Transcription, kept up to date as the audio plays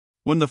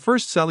When the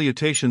first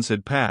salutations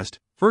had passed,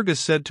 Fergus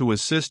said to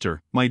his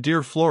sister, "My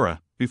dear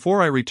Flora,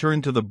 before I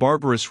return to the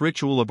barbarous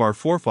ritual of our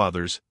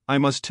forefathers, I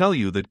must tell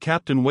you that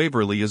Captain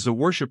Waverley is a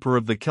worshipper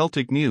of the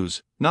Celtic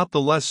muse, not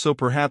the less so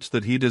perhaps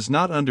that he does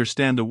not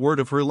understand a word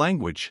of her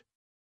language.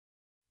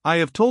 I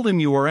have told him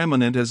you are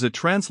eminent as a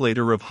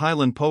translator of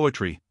Highland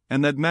poetry,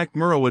 and that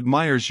MacMurrough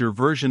admires your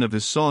version of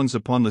his songs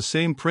upon the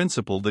same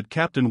principle that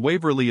Captain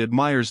Waverley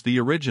admires the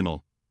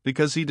original,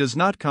 because he does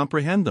not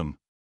comprehend them.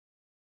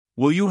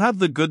 Will you have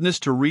the goodness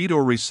to read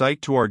or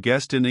recite to our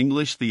guest in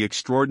English the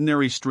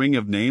extraordinary string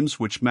of names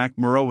which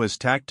MacMurrough has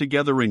tacked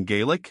together in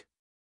Gaelic?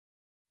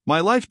 My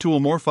life to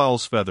a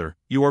moorfowl's feather,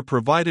 you are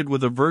provided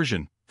with a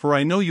version, for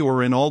I know you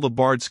are in all the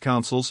bard's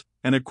councils,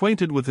 and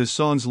acquainted with his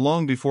songs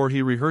long before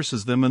he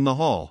rehearses them in the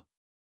hall."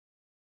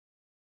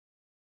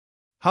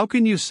 "How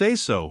can you say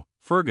so,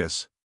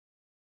 Fergus?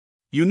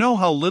 You know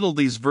how little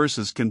these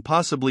verses can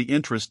possibly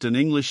interest an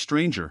English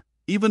stranger,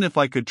 even if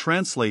I could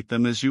translate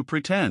them as you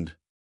pretend."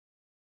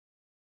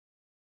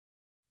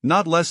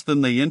 "Not less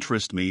than they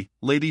interest me,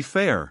 Lady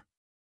Fair.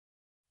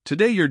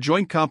 Today your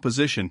joint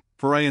composition,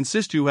 for I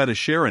insist you had a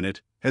share in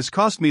it, has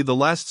cost me the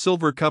last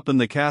silver cup in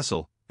the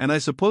castle, and I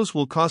suppose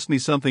will cost me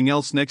something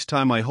else next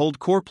time I hold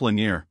cour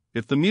pleinière,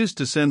 if the muse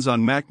descends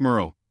on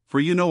MacMurrough, for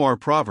you know our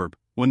proverb,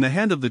 when the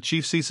hand of the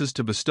chief ceases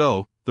to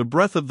bestow, the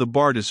breath of the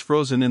bard is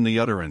frozen in the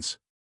utterance.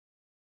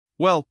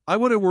 Well, I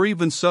would it were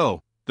even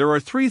so. There are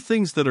 3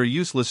 things that are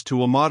useless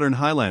to a modern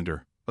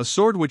Highlander: a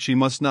sword which he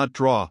must not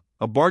draw,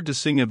 a bard to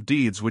sing of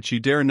deeds which he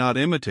dare not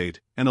imitate,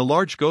 and a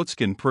large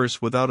goatskin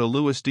purse without a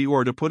louis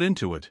d'or to put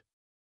into it."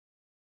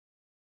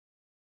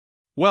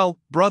 "Well,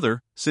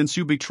 brother, since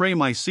you betray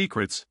my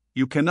secrets,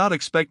 you cannot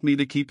expect me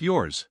to keep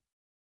yours.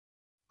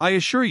 I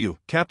assure you,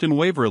 Captain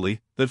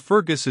Waverley, that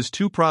Fergus is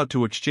too proud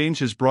to exchange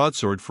his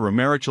broadsword for a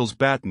marechal's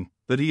baton,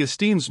 that he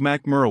esteems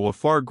MacMurrough a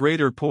far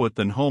greater poet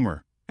than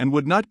Homer, and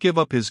would not give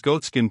up his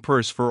goatskin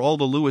purse for all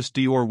the louis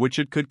d'or which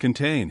it could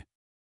contain."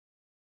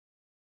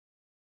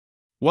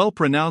 "Well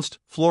pronounced,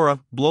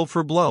 Flora, blow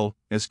for blow,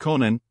 as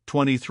Conan,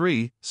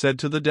 23, said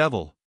to the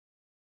devil.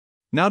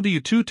 Now do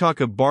you two talk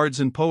of bards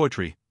and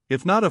poetry,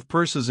 if not of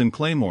purses and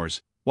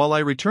claymores, while I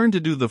return to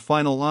do the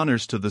final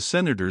honors to the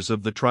senators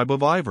of the tribe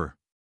of Ivor."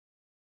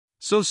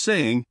 So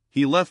saying,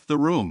 he left the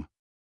room.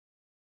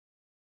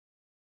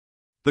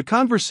 The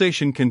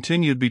conversation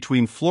continued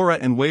between Flora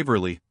and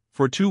Waverley,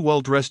 for 2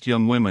 well-dressed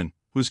young women,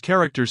 whose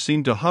characters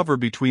seemed to hover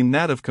between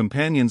that of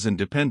companions and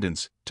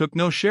dependents, took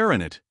no share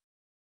in it.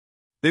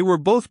 They were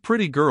both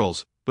pretty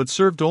girls, but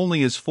served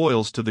only as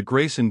foils to the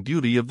grace and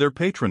beauty of their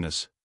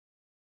patroness.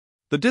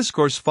 The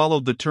discourse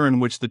followed the turn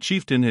which the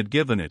chieftain had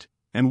given it,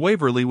 and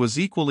Waverley was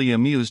equally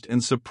amused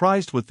and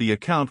surprised with the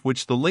account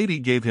which the lady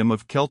gave him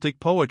of Celtic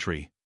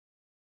poetry.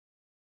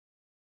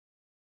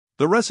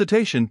 "The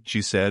recitation,"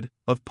 she said,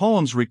 "of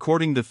poems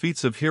recording the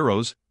feats of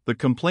heroes, the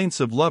complaints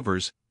of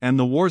lovers, and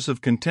the wars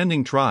of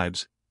contending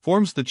tribes,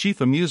 forms the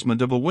chief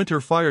amusement of a winter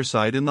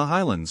fireside in the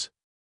Highlands.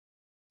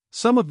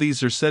 Some of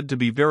these are said to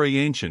be very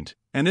ancient,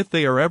 and if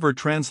they are ever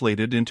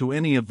translated into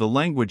any of the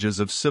languages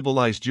of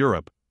civilized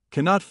Europe,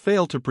 cannot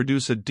fail to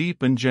produce a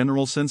deep and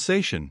general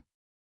sensation.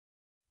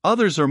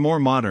 Others are more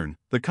modern,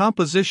 the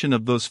composition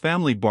of those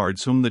family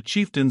bards whom the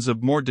chieftains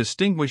of more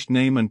distinguished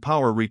name and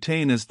power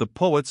retain as the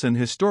poets and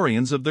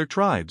historians of their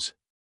tribes.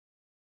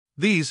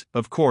 These,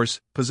 of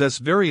course, possess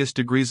various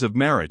degrees of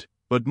merit,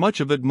 but much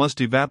of it must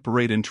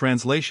evaporate in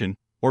translation,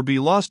 or be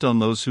lost on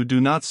those who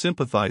do not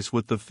sympathize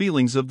with the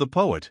feelings of the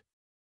poet.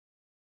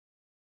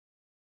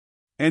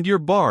 And your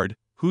bard,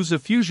 whose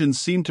effusions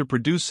seem to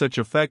produce such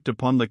effect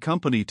upon the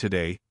company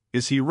today,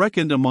 is he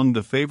reckoned among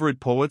the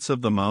favorite poets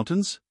of the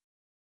mountains?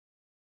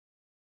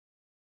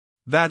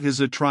 That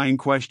is a trying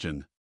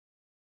question.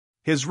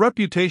 His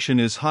reputation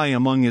is high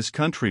among his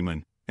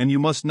countrymen, and you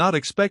must not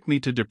expect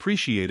me to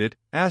depreciate it.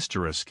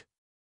 ****The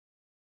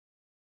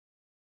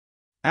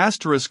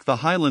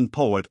Highland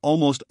poet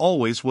almost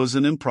always was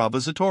an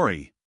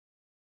improvisatore.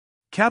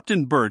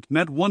 Captain Burt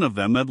met one of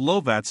them at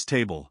Lovat's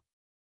table.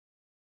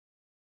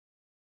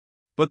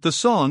 But the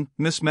song,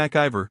 Miss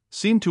MacIvor,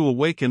 seemed to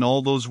awaken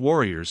all those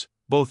warriors,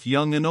 both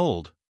young and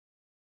old.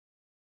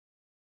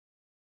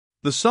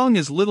 The song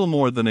is little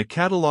more than a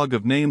catalogue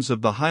of names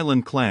of the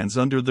Highland clans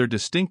under their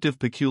distinctive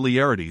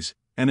peculiarities,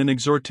 and an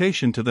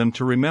exhortation to them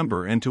to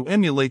remember and to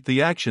emulate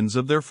the actions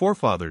of their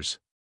forefathers.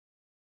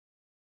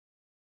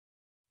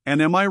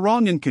 And am I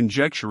wrong in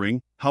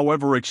conjecturing,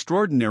 however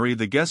extraordinary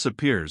the guess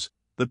appears,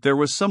 that there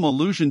was some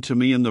allusion to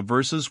me in the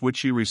verses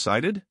which he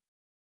recited?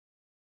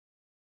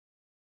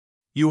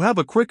 You have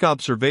a quick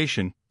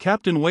observation,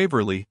 Captain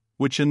Waverley,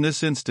 which in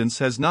this instance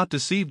has not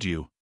deceived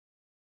you.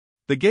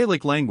 The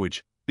Gaelic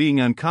language, being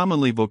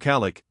uncommonly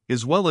vocalic,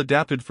 is well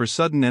adapted for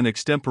sudden and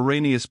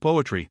extemporaneous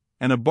poetry,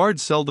 and a bard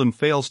seldom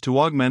fails to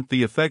augment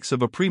the effects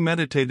of a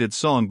premeditated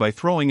song by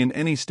throwing in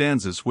any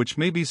stanzas which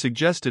may be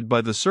suggested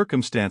by the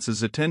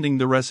circumstances attending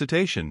the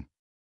recitation.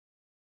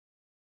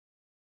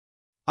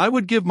 I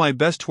would give my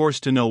best horse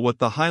to know what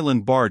the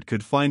Highland bard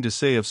could find to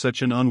say of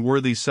such an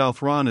unworthy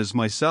Southron as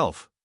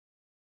myself.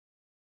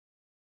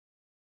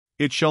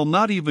 It shall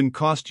not even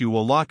cost you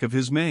a lock of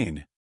his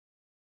mane.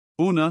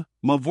 Una,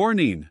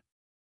 Mavornine.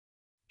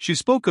 She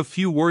spoke a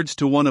few words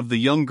to one of the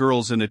young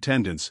girls in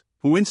attendance,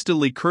 who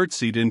instantly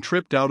curtsied and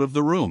tripped out of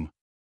the room.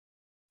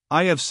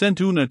 I have sent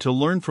Una to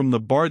learn from the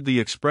bard the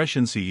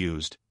expressions he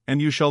used,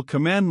 and you shall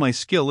command my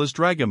skill as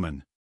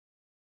dragoman.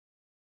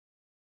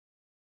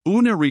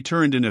 Una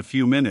returned in a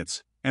few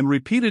minutes, and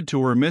repeated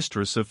to her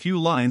mistress a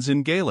few lines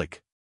in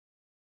Gaelic.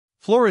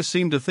 Flora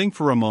seemed to think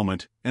for a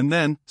moment, and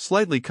then,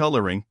 slightly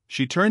coloring,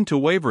 she turned to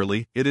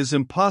Waverley. It is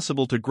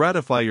impossible to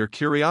gratify your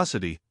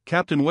curiosity,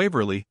 Captain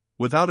Waverley,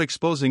 without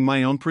exposing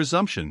my own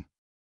presumption.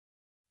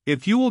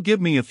 If you will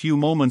give me a few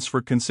moments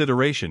for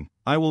consideration,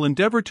 I will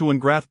endeavor to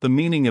engraft the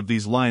meaning of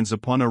these lines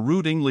upon a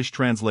rude English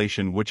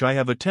translation which I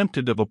have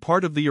attempted of a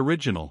part of the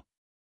original.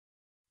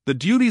 The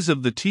duties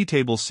of the tea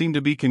table seem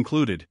to be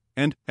concluded,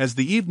 and, as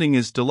the evening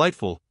is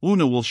delightful,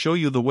 Una will show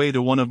you the way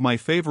to one of my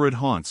favorite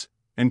haunts,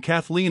 and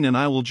Kathleen and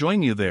I will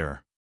join you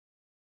there.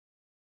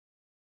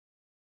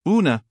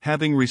 Una,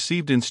 having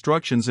received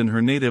instructions in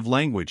her native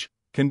language,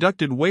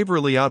 conducted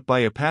Waverley out by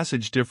a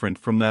passage different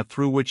from that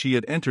through which he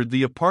had entered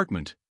the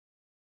apartment.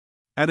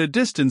 At a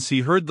distance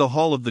he heard the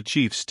hall of the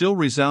chief still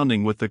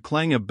resounding with the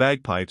clang of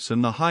bagpipes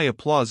and the high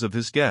applause of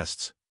his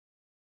guests.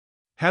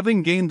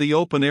 Having gained the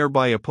open air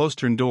by a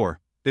postern door,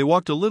 they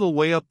walked a little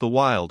way up the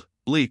wild,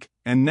 bleak,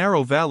 and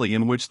narrow valley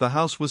in which the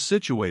house was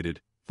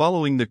situated,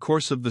 following the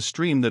course of the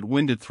stream that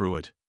winded through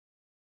it.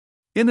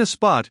 In a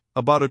spot,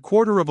 about a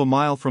quarter of a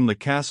mile from the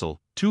castle,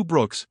 two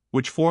brooks,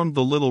 which formed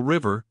the little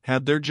river,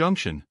 had their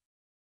junction.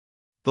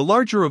 The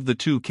larger of the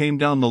two came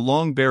down the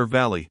long bare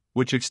valley,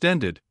 which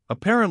extended,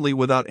 apparently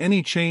without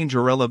any change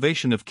or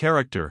elevation of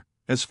character,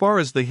 as far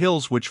as the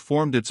hills which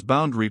formed its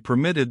boundary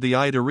permitted the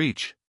eye to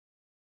reach.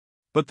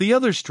 But the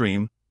other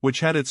stream, which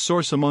had its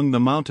source among the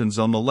mountains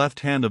on the left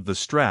hand of the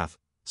strath,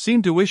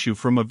 seemed to issue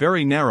from a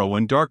very narrow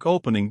and dark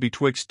opening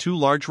betwixt two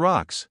large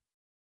rocks.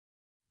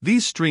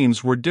 These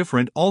streams were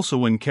different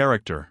also in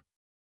character.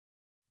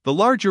 The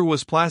larger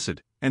was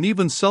placid, and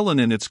even sullen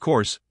in its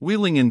course,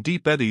 wheeling in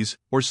deep eddies,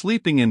 or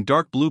sleeping in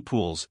dark blue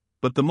pools,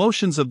 but the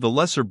motions of the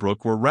lesser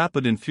brook were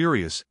rapid and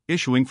furious,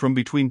 issuing from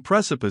between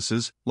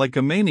precipices, like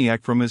a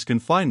maniac from his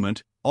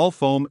confinement, all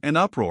foam and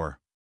uproar.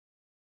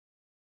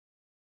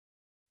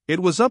 It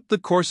was up the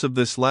course of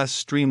this last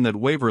stream that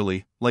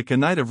Waverley, like a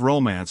knight of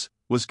romance,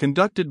 was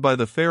conducted by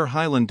the fair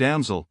Highland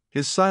damsel,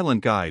 his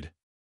silent guide.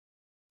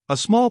 A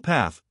small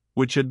path,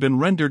 which had been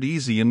rendered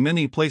easy in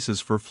many places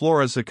for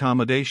Flora's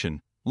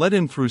accommodation, led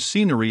him through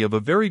scenery of a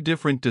very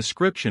different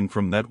description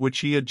from that which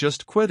he had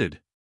just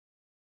quitted.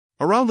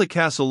 Around the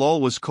castle all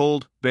was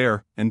cold,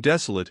 bare, and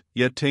desolate,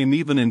 yet tame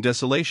even in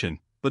desolation,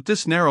 but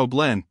this narrow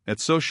glen, at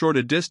so short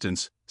a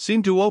distance,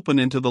 seemed to open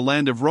into the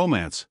land of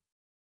romance.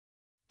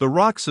 The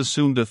rocks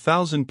assumed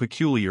 1,000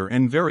 peculiar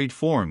and varied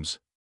forms.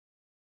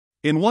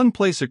 In one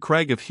place a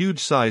crag of huge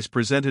size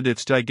presented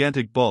its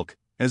gigantic bulk,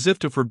 as if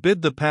to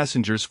forbid the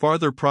passengers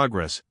farther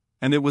progress,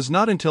 and it was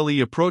not until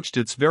he approached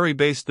its very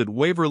base that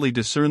Waverley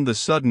discerned the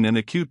sudden and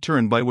acute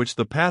turn by which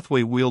the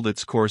pathway wheeled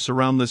its course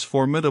around this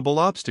formidable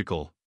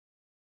obstacle.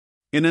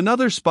 In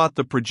another spot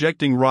the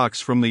projecting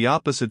rocks from the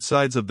opposite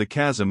sides of the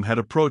chasm had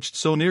approached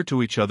so near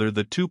to each other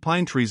that two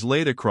pine trees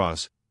laid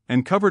across,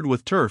 and covered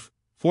with turf,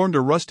 formed a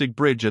rustic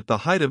bridge at the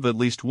height of at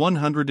least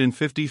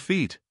 150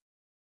 feet.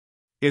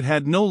 It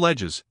had no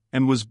ledges,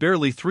 and was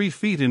barely 3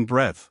 feet in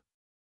breadth.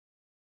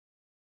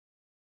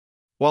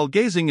 While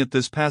gazing at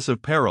this pass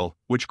of peril,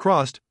 which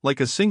crossed,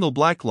 like a single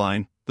black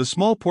line, the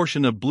small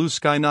portion of blue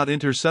sky not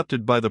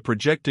intercepted by the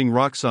projecting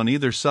rocks on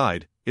either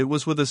side, it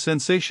was with a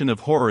sensation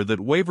of horror that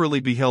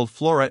Waverley beheld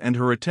Flora and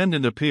her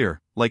attendant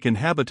appear, like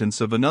inhabitants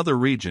of another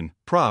region,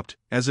 propped,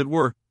 as it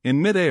were,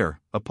 in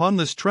mid-air, upon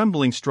this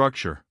trembling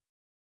structure.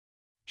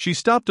 She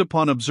stopped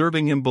upon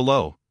observing him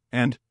below,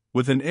 and,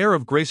 with an air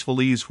of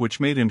graceful ease which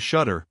made him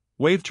shudder,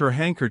 waved her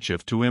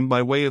handkerchief to him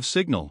by way of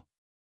signal.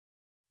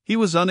 He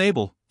was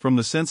unable, from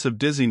the sense of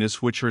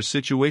dizziness which her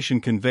situation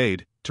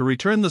conveyed, to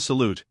return the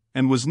salute,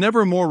 and was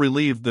never more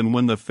relieved than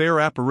when the fair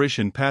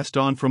apparition passed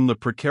on from the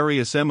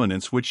precarious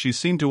eminence which she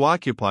seemed to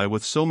occupy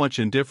with so much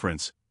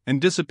indifference,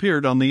 and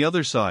disappeared on the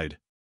other side.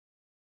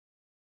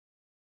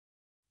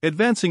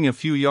 Advancing a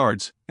few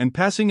yards, and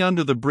passing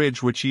under the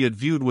bridge which he had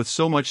viewed with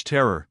so much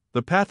terror,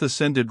 the path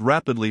ascended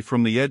rapidly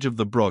from the edge of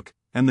the brook,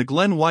 and the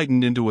glen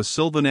widened into a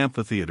sylvan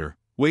amphitheatre,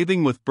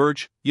 waving with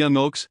birch, young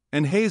oaks,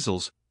 and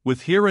hazels,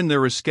 with here and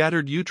there a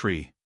scattered yew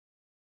tree.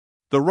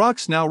 The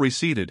rocks now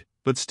receded,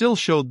 but still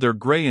showed their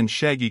grey and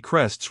shaggy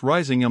crests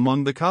rising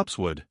among the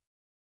copsewood.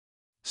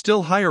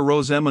 Still higher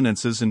rose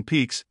eminences and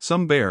peaks,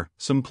 some bare,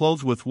 some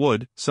clothed with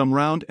wood, some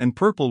round and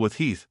purple with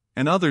heath,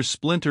 and others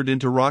splintered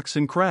into rocks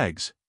and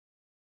crags.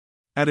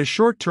 At a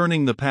short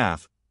turning the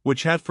path,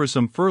 which had for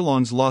some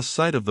furlongs lost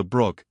sight of the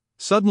brook,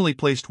 suddenly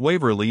placed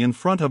Waverley in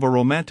front of a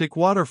romantic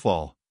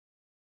waterfall.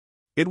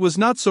 It was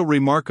not so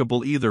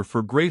remarkable either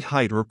for great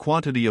height or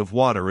quantity of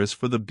water as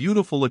for the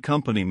beautiful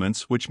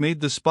accompaniments which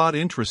made the spot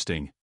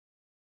interesting.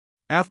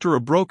 After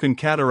a broken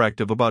cataract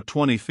of about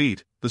 20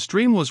 feet, the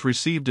stream was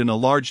received in a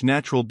large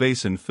natural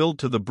basin filled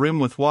to the brim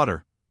with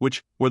water,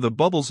 which, where the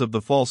bubbles of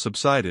the fall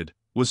subsided,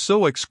 was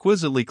so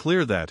exquisitely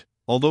clear that,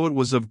 although it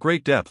was of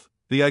great depth,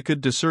 the eye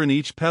could discern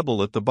each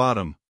pebble at the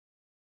bottom.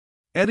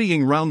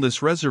 Eddying round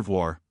this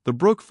reservoir, the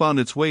brook found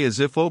its way as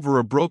if over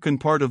a broken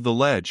part of the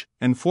ledge,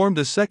 and formed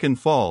a second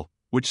fall,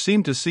 which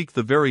seemed to seek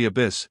the very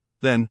abyss.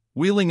 Then,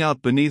 wheeling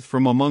out beneath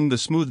from among the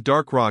smooth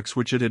dark rocks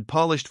which it had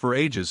polished for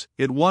ages,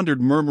 it wandered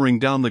murmuring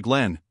down the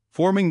glen,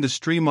 forming the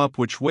stream up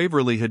which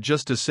Waverley had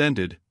just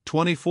ascended.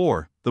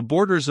 24. The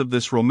borders of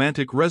this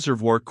romantic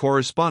reservoir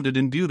corresponded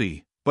in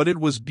beauty, but it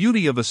was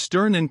beauty of a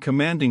stern and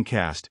commanding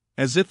cast,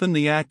 as if in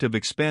the act of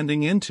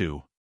expanding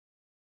into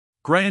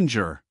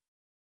grandeur.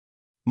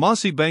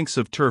 Mossy banks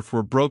of turf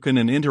were broken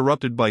and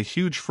interrupted by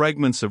huge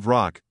fragments of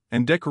rock,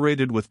 and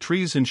decorated with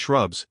trees and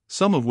shrubs,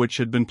 some of which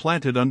had been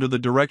planted under the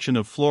direction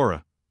of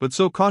Flora, but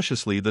so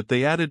cautiously that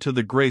they added to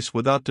the grace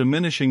without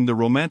diminishing the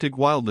romantic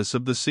wildness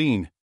of the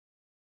scene.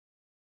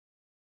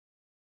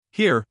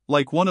 Here,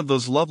 like one of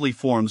those lovely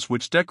forms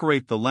which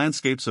decorate the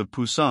landscapes of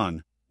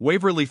Poussin,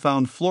 Waverley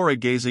found Flora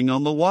gazing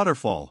on the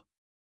waterfall.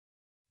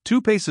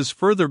 2 paces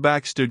further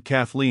back stood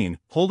Kathleen,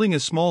 holding a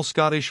small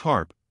Scottish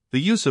harp, the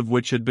use of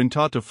which had been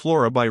taught to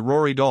Flora by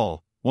Rory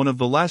Doll, one of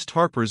the last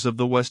harpers of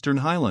the Western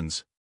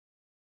Highlands.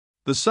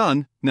 The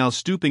sun, now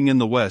stooping in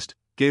the west,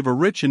 gave a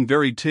rich and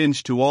varied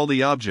tinge to all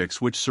the objects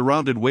which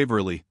surrounded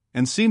Waverley,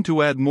 and seemed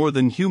to add more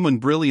than human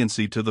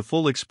brilliancy to the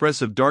full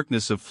expressive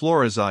darkness of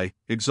Flora's eye,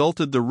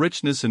 exalted the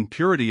richness and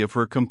purity of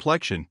her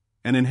complexion,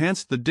 and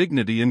enhanced the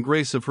dignity and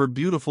grace of her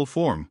beautiful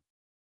form.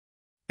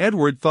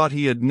 Edward thought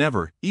he had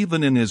never,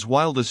 even in his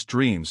wildest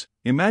dreams,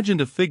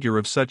 imagined a figure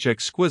of such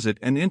exquisite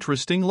and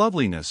interesting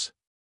loveliness.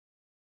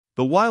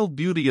 The wild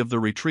beauty of the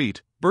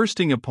retreat,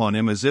 bursting upon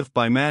him as if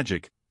by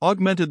magic,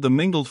 augmented the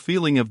mingled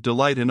feeling of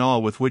delight and awe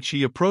with which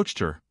he approached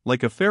her,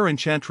 like a fair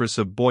enchantress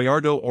of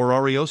Boiardo or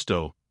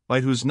Ariosto,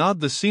 by whose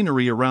nod the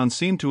scenery around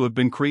seemed to have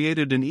been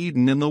created in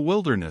Eden in the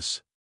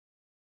wilderness.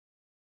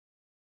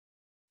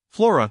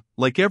 Flora,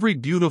 like every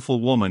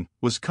beautiful woman,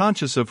 was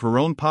conscious of her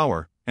own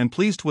power, and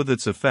pleased with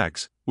its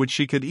effects, which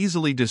she could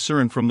easily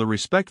discern from the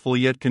respectful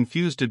yet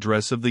confused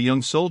address of the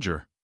young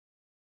soldier.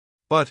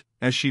 But,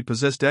 as she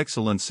possessed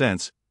excellent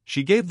sense,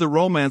 she gave the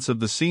romance of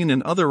the scene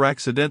and other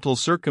accidental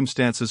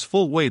circumstances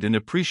full weight in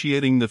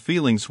appreciating the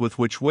feelings with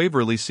which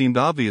Waverley seemed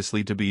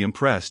obviously to be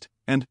impressed,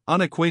 and,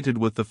 unacquainted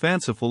with the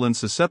fanciful and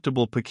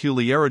susceptible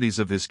peculiarities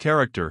of his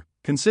character,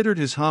 considered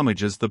his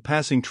homage as the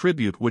passing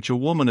tribute which a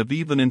woman of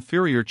even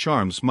inferior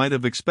charms might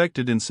have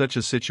expected in such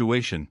a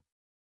situation.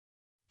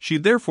 She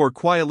therefore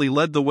quietly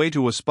led the way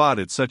to a spot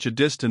at such a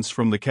distance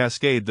from the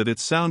cascade that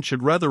its sound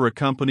should rather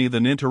accompany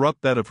than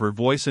interrupt that of her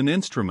voice and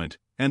instrument,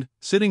 and,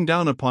 sitting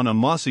down upon a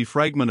mossy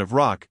fragment of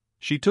rock,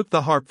 she took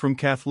the harp from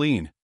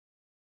Kathleen.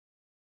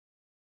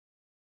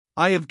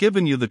 "I have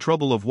given you the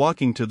trouble of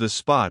walking to this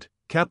spot,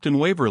 Captain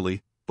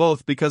Waverley,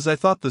 both because I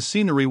thought the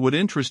scenery would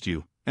interest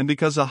you, and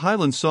because a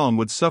Highland song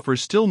would suffer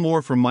still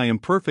more from my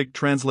imperfect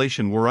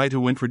translation were I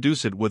to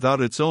introduce it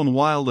without its own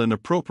wild and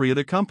appropriate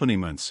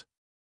accompaniments.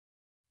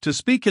 To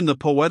speak in the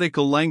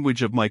poetical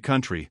language of my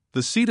country,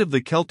 the seat of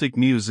the Celtic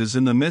muse is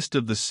in the midst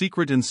of the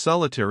secret and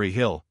solitary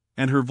hill,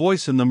 and her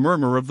voice in the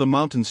murmur of the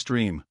mountain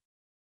stream.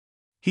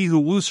 He who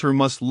woos her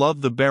must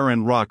love the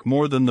barren rock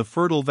more than the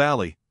fertile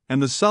valley,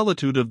 and the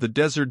solitude of the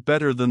desert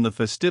better than the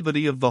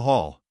festivity of the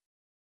hall."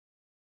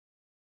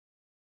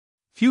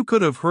 Few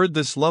could have heard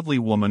this lovely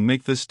woman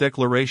make this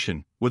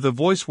declaration, with a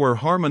voice where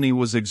harmony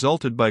was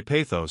exalted by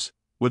pathos,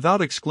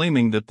 without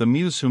exclaiming that the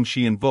muse whom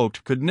she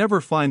invoked could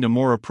never find a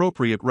more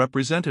appropriate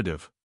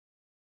representative.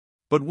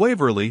 But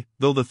Waverley,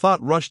 though the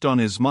thought rushed on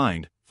his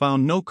mind,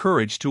 found no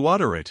courage to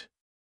utter it.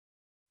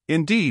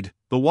 Indeed,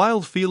 the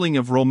wild feeling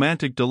of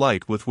romantic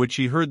delight with which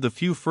he heard the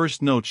few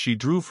first notes she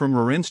drew from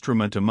her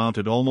instrument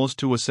amounted almost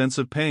to a sense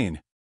of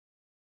pain.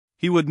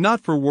 He would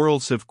not for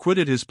worlds have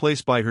quitted his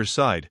place by her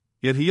side,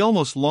 yet he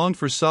almost longed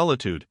for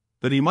solitude,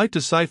 that he might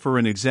decipher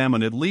and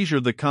examine at leisure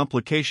the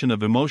complication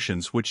of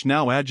emotions which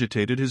now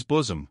agitated his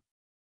bosom.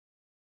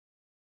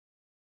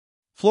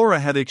 Flora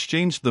had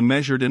exchanged the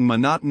measured and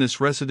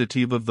monotonous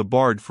recitative of the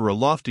bard for a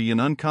lofty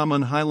and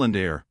uncommon Highland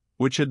air,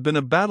 which had been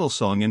a battle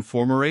song in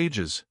former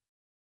ages.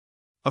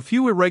 A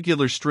few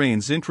irregular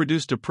strains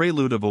introduced a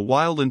prelude of a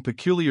wild and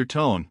peculiar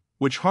tone,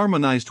 which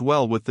harmonized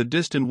well with the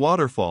distant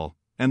waterfall,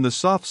 and the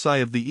soft sigh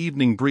of the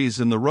evening breeze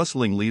and the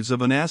rustling leaves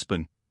of an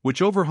aspen,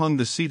 which overhung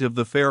the seat of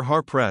the fair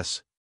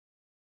harpress.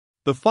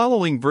 The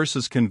following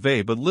verses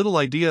convey but little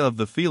idea of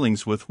the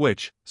feelings with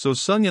which, so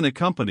sung and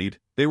accompanied,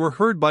 they were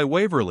heard by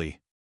Waverley.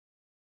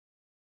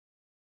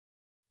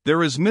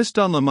 There is mist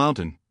on the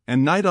mountain,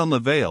 and night on the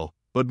vale,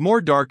 but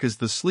more dark is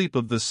the sleep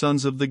of the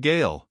sons of the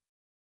Gael.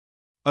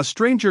 A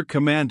stranger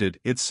commanded,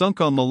 it sunk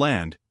on the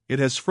land, it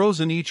has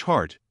frozen each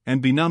heart,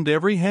 and benumbed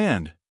every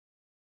hand.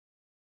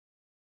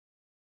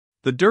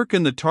 The dirk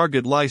and the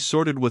target lie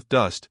sorted with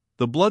dust,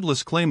 the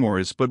bloodless claymore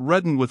is but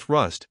reddened with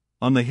rust.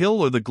 On the hill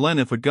or the glen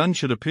if a gun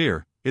should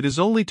appear, it is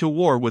only to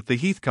war with the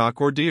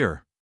heathcock or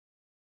deer.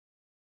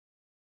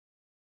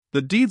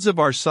 The deeds of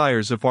our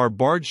sires if our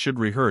bards should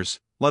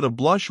rehearse, let a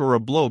blush or a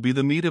blow be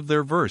the meed of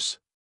their verse.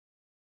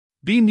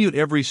 Be mute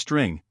every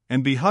string,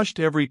 and be hushed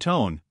every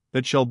tone,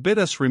 that shall bid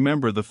us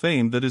remember the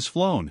fame that is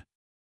flown.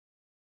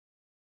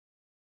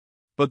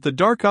 But the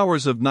dark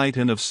hours of night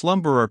and of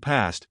slumber are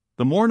past,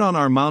 the morn on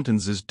our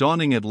mountains is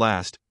dawning at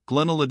last,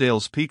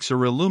 Glenaladale's peaks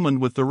are illumined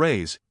with the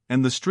rays,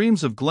 and the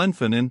streams of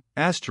Glenfinnan,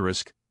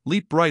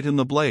 leap bright in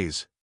the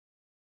blaze.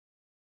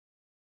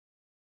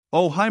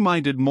 O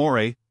high-minded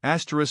Moray,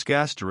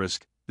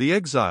 the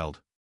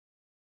exiled,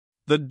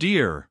 the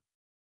dear,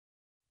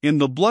 in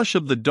the blush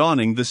of the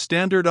dawning the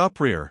standard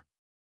uprear.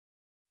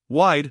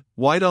 Wide,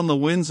 wide on the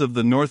winds of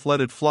the north let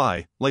it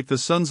fly, like the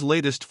sun's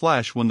latest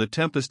flash when the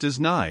tempest is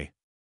nigh.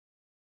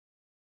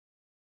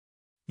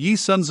 Ye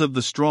sons of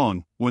the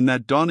strong, when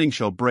that dawning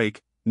shall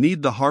break,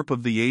 need the harp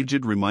of the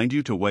aged remind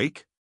you to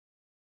wake?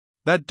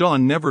 That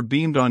dawn never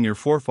beamed on your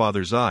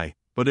forefathers' eye,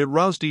 but it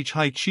roused each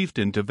high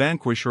chieftain to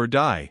vanquish or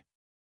die.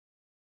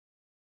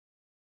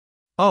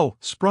 Oh,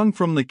 sprung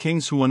from the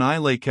kings who in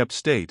Islay kept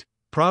state,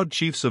 proud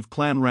chiefs of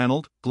Clan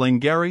Ranald,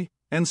 Glengarry,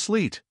 and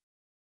Sleat.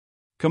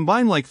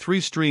 Combine like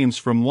three streams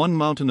from one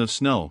mountain of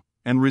snow,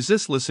 and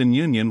resistless in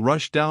union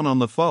rush down on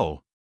the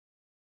foe.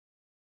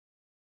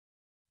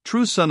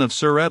 True son of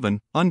Sir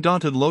Evan,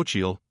 undaunted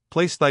Lochiel,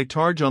 place thy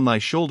targe on thy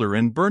shoulder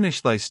and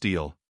burnish thy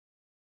steel.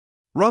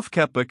 Rough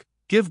Keppoch,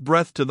 give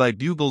breath to thy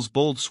bugle's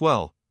bold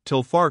swell,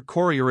 till far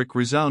Corrierick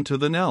resound to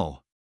the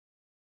knell.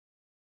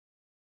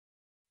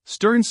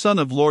 Stern son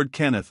of Lord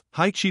Kenneth,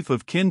 high chief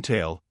of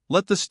Kintail,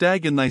 let the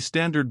stag in thy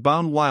standard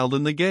bound wild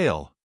in the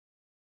gale.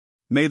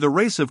 May the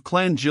race of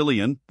Clan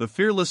Gillian, the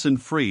fearless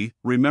and free,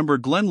 remember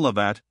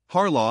Glenlivat,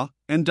 Harlaw,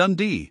 and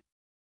Dundee.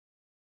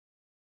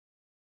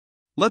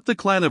 Let the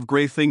clan of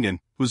Greyfingen,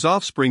 whose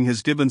offspring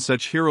has given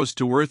such heroes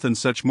to earth and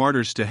such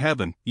martyrs to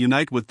heaven,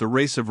 unite with the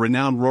race of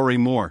renowned Rory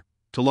Moore,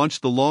 to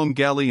launch the long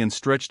galley and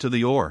stretch to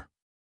the oar.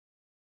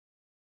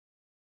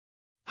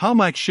 How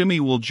Mac Shimmy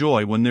will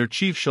joy when their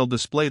chief shall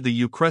display the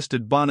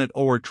yew-crested bonnet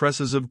o'er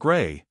tresses of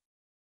grey.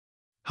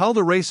 How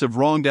the race of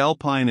wronged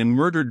Alpine and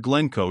murdered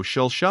Glencoe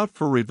shall shout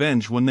for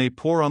revenge when they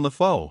pour on the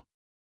foe.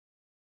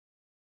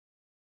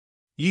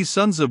 Ye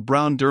sons of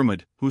brown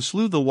Dermot, who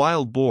slew the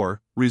wild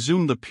boar,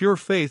 resume the pure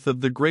faith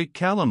of the great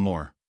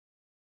Callum-More.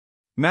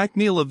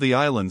 Macneil of the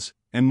islands,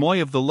 and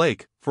Moy of the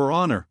lake, for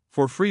honour,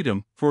 for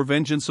freedom, for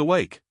vengeance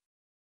awake.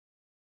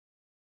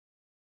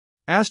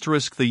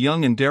 The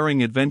young and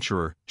daring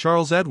adventurer,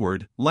 Charles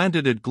Edward,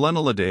 landed at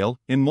Glenaladale,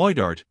 in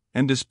Moydart,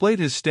 and displayed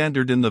his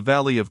standard in the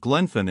valley of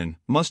Glenfinnan,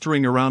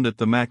 mustering around it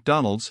the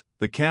Macdonalds,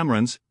 the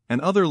Camerons,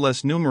 and other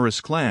less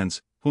numerous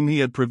clans, whom he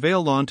had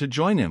prevailed on to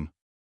join him.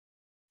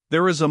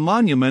 There is a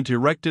monument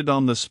erected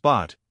on the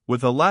spot,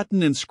 with a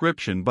Latin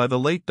inscription by the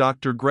late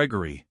Dr.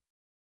 Gregory.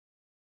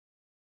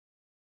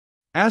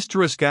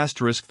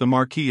 The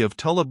Marquis of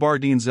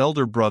Tullibardine's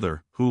elder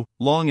brother, who,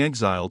 long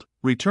exiled,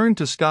 returned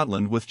to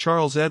Scotland with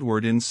Charles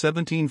Edward in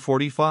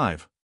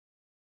 1745.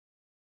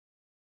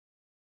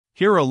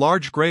 Here a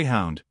large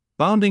greyhound,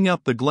 bounding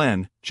up the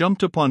glen,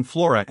 jumped upon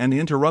Flora and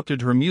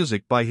interrupted her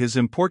music by his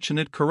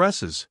importunate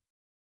caresses.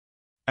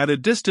 At a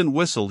distant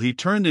whistle he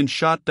turned and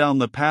shot down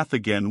the path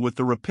again with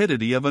the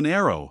rapidity of an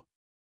arrow.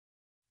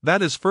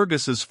 That is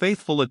Fergus's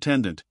faithful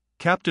attendant,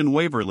 Captain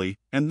Waverley,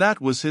 and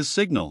that was his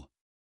signal.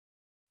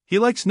 He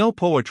likes no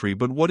poetry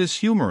but what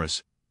is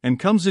humorous, and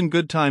comes in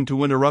good time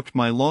to interrupt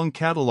my long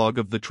catalogue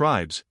of the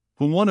tribes,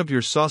 whom one of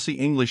your saucy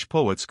English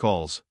poets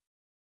calls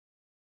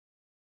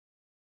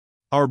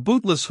our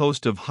bootless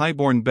host of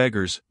high-born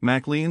beggars,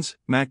 Macleans,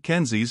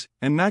 Mackenzies,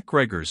 and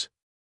Macgregors.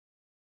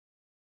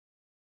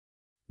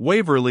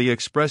 Waverley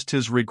expressed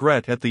his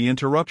regret at the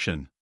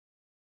interruption.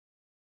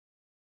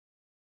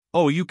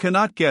 Oh, you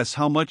cannot guess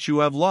how much you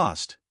have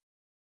lost.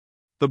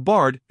 The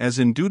bard, as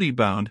in duty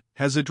bound,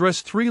 has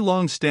addressed 3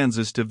 long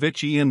stanzas to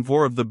Vich Ian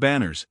Vor of the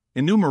Banners,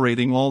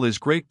 enumerating all his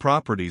great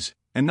properties,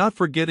 and not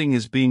forgetting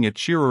his being a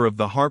cheerer of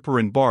the harper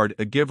and bard,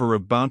 a giver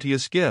of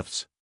bounteous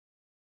gifts.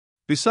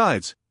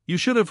 Besides, you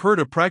should have heard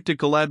a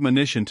practical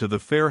admonition to the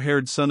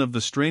fair-haired son of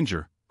the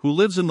stranger, who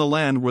lives in the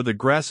land where the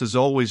grass is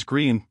always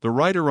green, the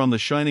rider on the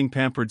shining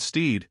pampered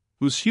steed,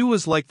 whose hue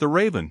is like the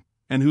raven,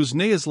 and whose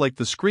neigh is like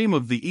the scream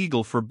of the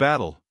eagle for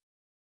battle.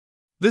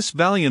 This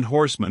valiant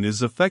horseman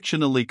is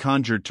affectionately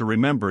conjured to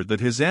remember that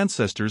his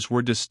ancestors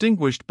were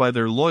distinguished by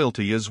their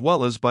loyalty as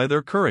well as by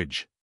their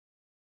courage.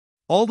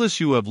 All this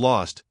you have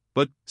lost,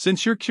 but,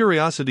 since your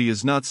curiosity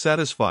is not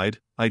satisfied,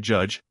 I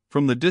judge,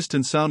 from the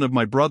distant sound of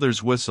my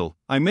brother's whistle,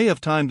 I may have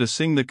time to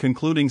sing the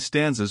concluding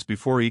stanzas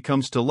before he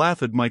comes to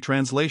laugh at my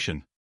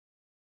translation.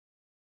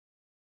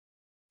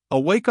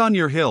 Awake on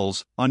your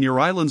hills, on your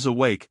islands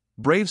awake,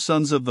 brave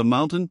sons of the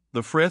mountain,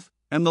 the frith,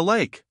 and the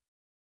lake.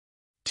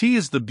 T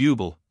is the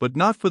bugle, but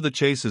not for the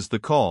chase is the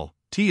call,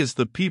 T is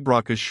the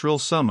pibroch's shrill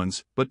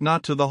summons, but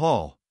not to the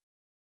hall.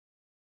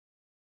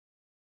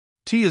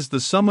 T is the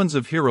summons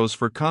of heroes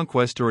for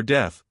conquest or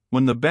death,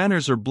 when the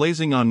banners are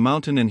blazing on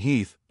mountain and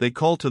heath, they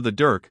call to the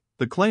dirk,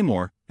 the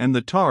claymore, and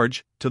the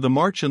targe, to the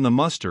march and the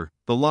muster,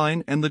 the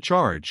line and the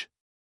charge.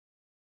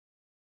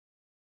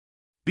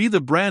 Be the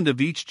brand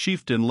of each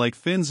chieftain like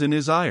fins in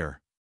his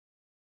ire.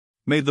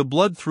 May the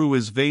blood through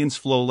his veins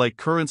flow like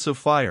currents of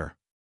fire.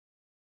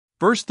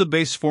 Burst the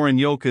base foreign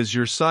yoke as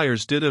your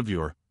sires did of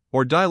yore,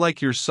 or die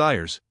like your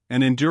sires,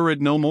 and endure it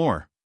no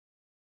more.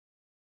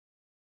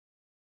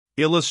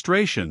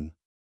 Illustration.